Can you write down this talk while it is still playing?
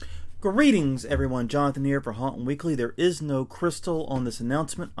Greetings, everyone. Jonathan here for Hauntin' Weekly. There is no Crystal on this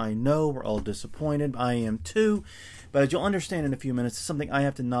announcement. I know we're all disappointed. I am too. But as you'll understand in a few minutes, it's something I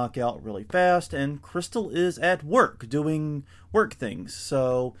have to knock out really fast. And Crystal is at work, doing work things.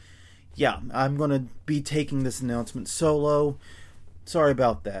 So, yeah, I'm going to be taking this announcement solo. Sorry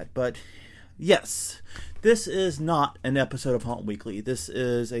about that. But, yes, this is not an episode of Hauntin' Weekly. This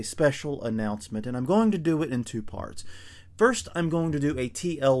is a special announcement. And I'm going to do it in two parts. First, I'm going to do a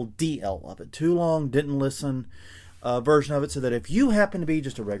TLDL of it, too long, didn't listen version of it, so that if you happen to be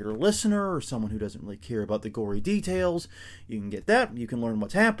just a regular listener or someone who doesn't really care about the gory details, you can get that. You can learn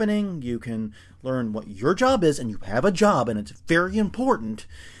what's happening. You can learn what your job is, and you have a job, and it's very important.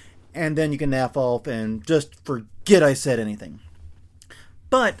 And then you can naff off and just forget I said anything.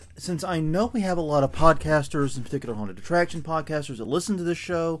 But since I know we have a lot of podcasters, in particular haunted attraction podcasters, that listen to this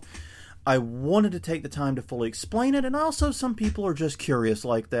show, I wanted to take the time to fully explain it, and also some people are just curious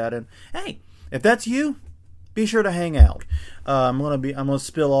like that. And hey, if that's you, be sure to hang out. I'm gonna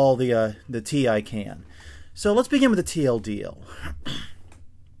spill all the tea I can. So let's begin with the TLDL.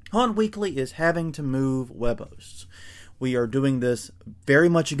 Hauntin' Weekly is having to move web hosts. We are doing this very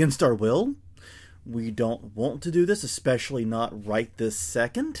much against our will. We don't want to do this, especially not right this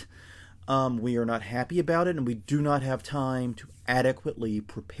second. We are not happy about it, and we do not have time to adequately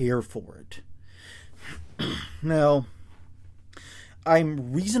prepare for it. Now,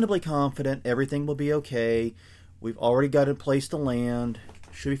 I'm reasonably confident everything will be okay. We've already got a place to land.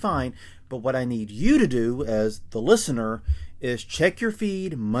 Should be fine. But what I need you to do as the listener is check your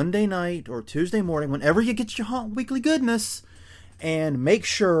feed Monday night or Tuesday morning, whenever you get your Hauntin' Weekly goodness, and make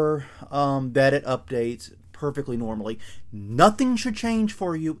sure that it updates perfectly normally. Nothing should change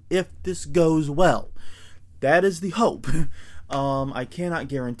for you if this goes well. That is the hope. I cannot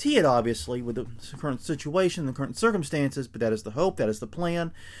guarantee it, obviously, with the current situation, the current circumstances, but that is the hope, that is the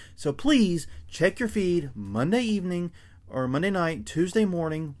plan. So please, check your feed Monday evening or Monday night, Tuesday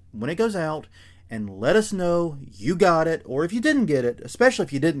morning, when it goes out, and let us know you got it, or if you didn't get it, especially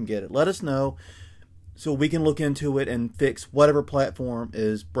if you didn't get it, let us know so we can look into it and fix whatever platform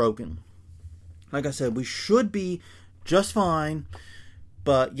is broken. Like I said, we should be just fine,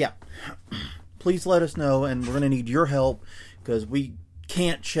 but yeah, please let us know, and we're going to need your help, because we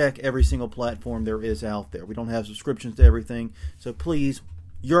can't check every single platform there is out there. We don't have subscriptions to everything, so please,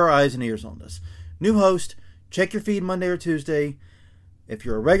 your eyes and ears on this. New host, check your feed Monday or Tuesday. If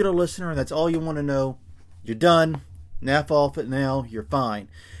you're a regular listener and that's all you want to know, you're done. Naff off it now, you're fine.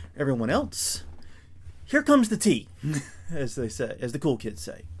 Everyone else, here comes the tea, as they say, as the cool kids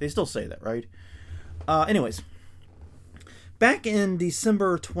say. They still say that, right? Anyways, back in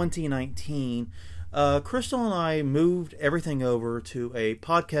December 2019, Crystal and I moved everything over to a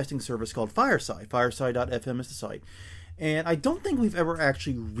podcasting service called Fireside. Fireside.fm is the site. And I don't think we've ever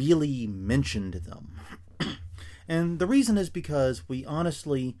actually really mentioned them. And the reason is because we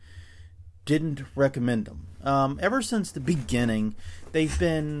honestly didn't recommend them. Ever since the beginning, they've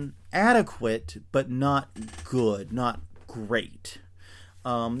been adequate, but not good, not great.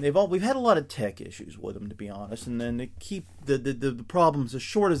 We've had a lot of tech issues with them, to be honest, and then to keep the problems as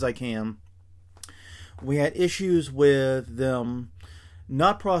short as I can, we had issues with them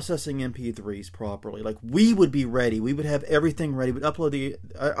not processing MP3s properly. Like, we would be ready, we would have everything ready, we'd upload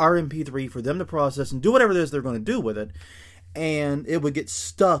our MP3 for them to process and do whatever it is they're going to do with it, and it would get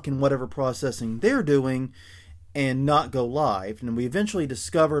stuck in whatever processing they're doing and not go live. And we eventually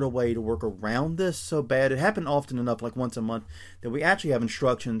discovered a way to work around this so bad. It happened often enough, like once a month, that we actually have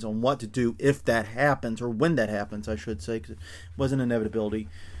instructions on what to do if that happens, or when that happens, I should say, because it was an inevitability.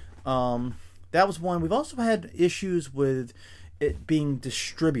 That was one. We've also had issues with it being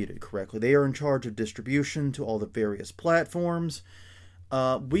distributed correctly. They are in charge of distribution to all the various platforms.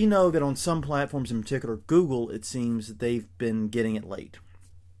 We know that on some platforms, in particular Google, it seems that they've been getting it late.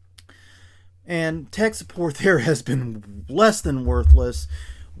 And tech support there has been less than worthless.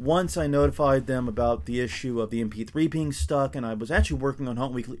 Once I notified them about the issue of the MP3 being stuck, and I was actually working on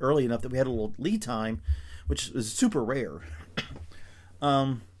Hauntin' Weekly early enough that we had a little lead time, which is super rare.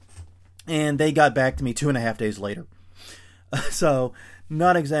 And they got back to me 2.5 days later. So,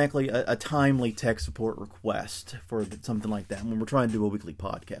 not exactly a timely tech support request for something like that when we're trying to do a weekly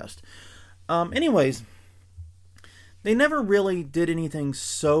podcast. Anyways, they never really did anything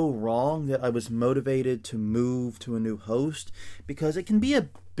so wrong that I was motivated to move to a new host, because it can be a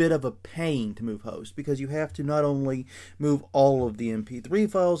bit of a pain to move host, because you have to not only move all of the MP3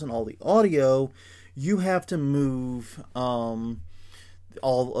 files and all the audio, you have to move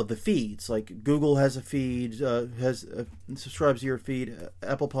all of the feeds. Like Google has a feed, subscribes to your feed,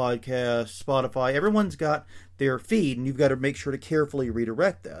 Apple Podcasts, Spotify. Everyone's got their feed, and you've got to make sure to carefully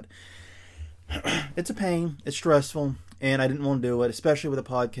redirect that. It's a pain. It's stressful, and I didn't want to do it, especially with a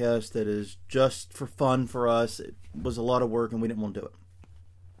podcast that is just for fun for us. It was a lot of work, and we didn't want to do it.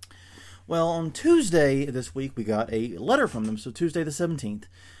 Well, on Tuesday this week, we got a letter from them, so Tuesday the 17th,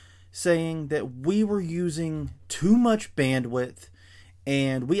 saying that we were using too much bandwidth,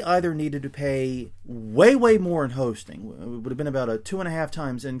 and we either needed to pay way more in hosting. It would have been about a 2.5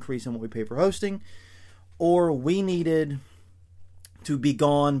 times increase in what we pay for hosting, or we needed to be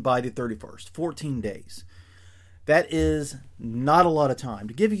gone by the 31st, 14 days. That is not a lot of time.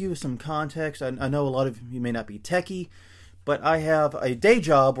 To give you some context, I know a lot of you may not be techie, but I have a day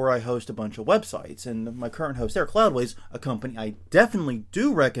job where I host a bunch of websites, and my current host there, Cloudways, a company I definitely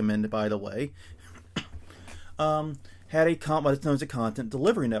do recommend, by the way, had what's known as a content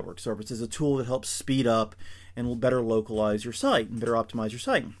delivery network service. It's a tool that helps speed up and will better localize your site and better optimize your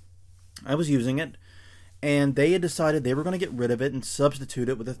site. I was using it, and they had decided they were going to get rid of it and substitute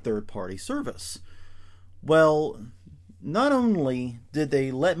it with a third-party service. Well, not only did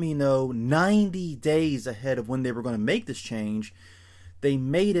they let me know 90 days ahead of when they were going to make this change, they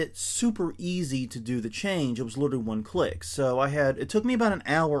made it super easy to do the change. It was literally one click. So it took me about an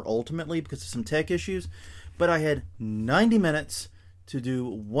hour ultimately because of some tech issues, but I had 90 minutes to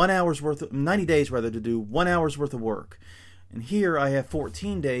do 90 days rather, to do 1 hour's worth of work. And here I have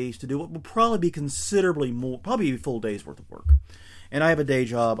 14 days to do what will probably be considerably more, probably a full day's worth of work. And I have a day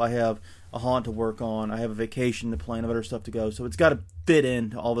job, I have a haunt to work on, I have a vacation to plan, other stuff to go, so it's got to fit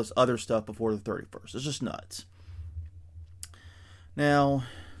into all this other stuff before the 31st. It's just nuts. Now,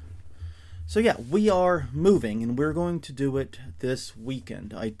 so yeah, we are moving, and we're going to do it this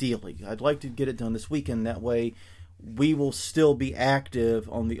weekend, ideally. I'd like to get it done this weekend, that way we will still be active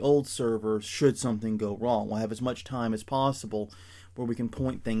on the old server should something go wrong. We'll have as much time as possible where we can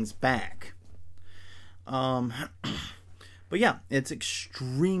point things back. But yeah, it's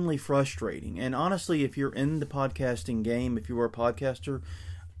extremely frustrating. And honestly, if you're in the podcasting game, if you are a podcaster,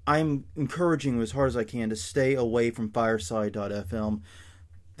 I'm encouraging you as hard as I can to stay away from Fireside.fm.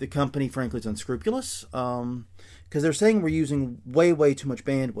 The company, frankly, is unscrupulous because they're saying we're using way too much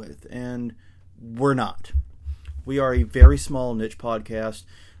bandwidth, and we're not. We are a very small niche podcast.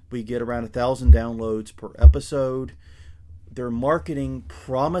 We get around 1,000 downloads per episode. Their marketing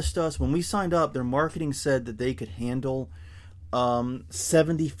promised us, when we signed up, their marketing said that they could handle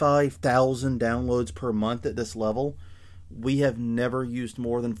 75,000 downloads per month at this level. We have never used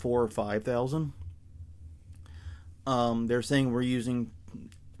more than 4,000 or 5,000. They're saying we're using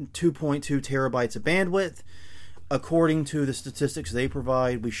 2.2 terabytes of bandwidth. According to the statistics they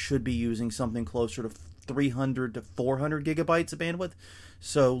provide, we should be using something closer to 300 to 400 gigabytes of bandwidth.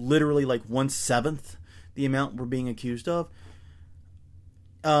 So literally like 1/7 the amount we're being accused of.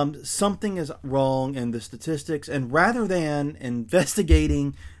 Something is wrong in the statistics, and rather than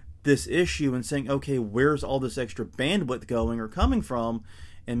investigating this issue and saying, okay, where's all this extra bandwidth going or coming from,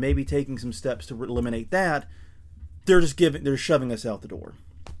 and maybe taking some steps to eliminate that, they're shoving us out the door.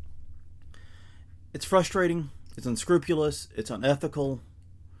 It's frustrating, it's unscrupulous, it's unethical,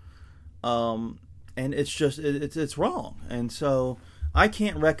 and it's wrong. And so I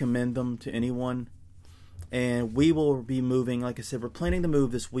can't recommend them to anyone. And we will be moving, like I said, we're planning to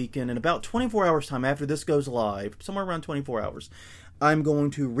move this weekend. In about 24 hours time after this goes live, somewhere around 24 hours, I'm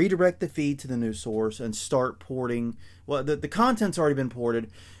going to redirect the feed to the new source and start porting. Well, the content's already been ported.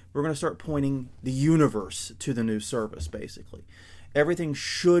 We're going to start pointing the universe to the new service, basically. Everything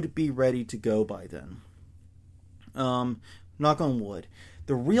should be ready to go by then. Knock on wood.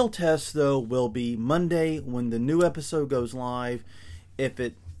 The real test, though, will be Monday when the new episode goes live. If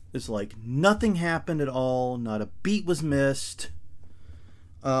it is like nothing happened at all, not a beat was missed.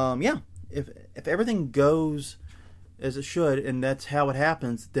 If everything goes as it should, and that's how it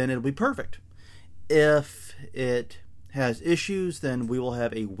happens, then it'll be perfect. If it has issues, then we will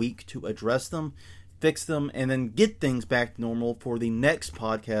have a week to address them, fix them, and then get things back to normal for the next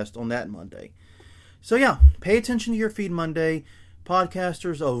podcast on that Monday. So yeah, pay attention to your feed Monday.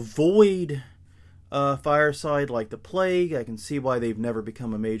 Podcasters, avoid Fireside like the plague. I can see why they've never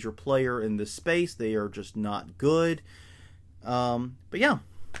become a major player in this space. They are just not good. But yeah.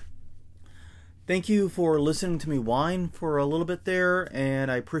 Thank you for listening to me whine for a little bit there,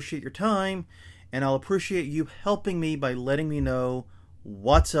 and I appreciate your time, and I'll appreciate you helping me by letting me know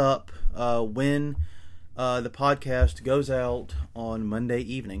what's up when the podcast goes out on Monday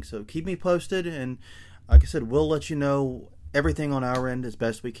evening. So keep me posted, and like I said, we'll let you know everything on our end as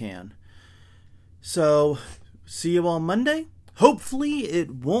best we can. So, see you on Monday. Hopefully it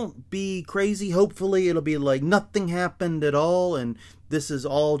won't be crazy. Hopefully it'll be like nothing happened at all, and this is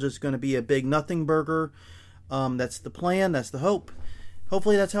all just going to be a big nothing burger. That's the plan. That's the hope.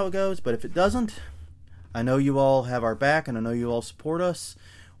 Hopefully that's how it goes. But if it doesn't, I know you all have our back, and I know you all support us.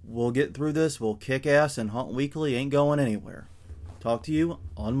 We'll get through this. We'll kick ass, and Haunting Weekly ain't going anywhere. Talk to you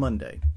on Monday.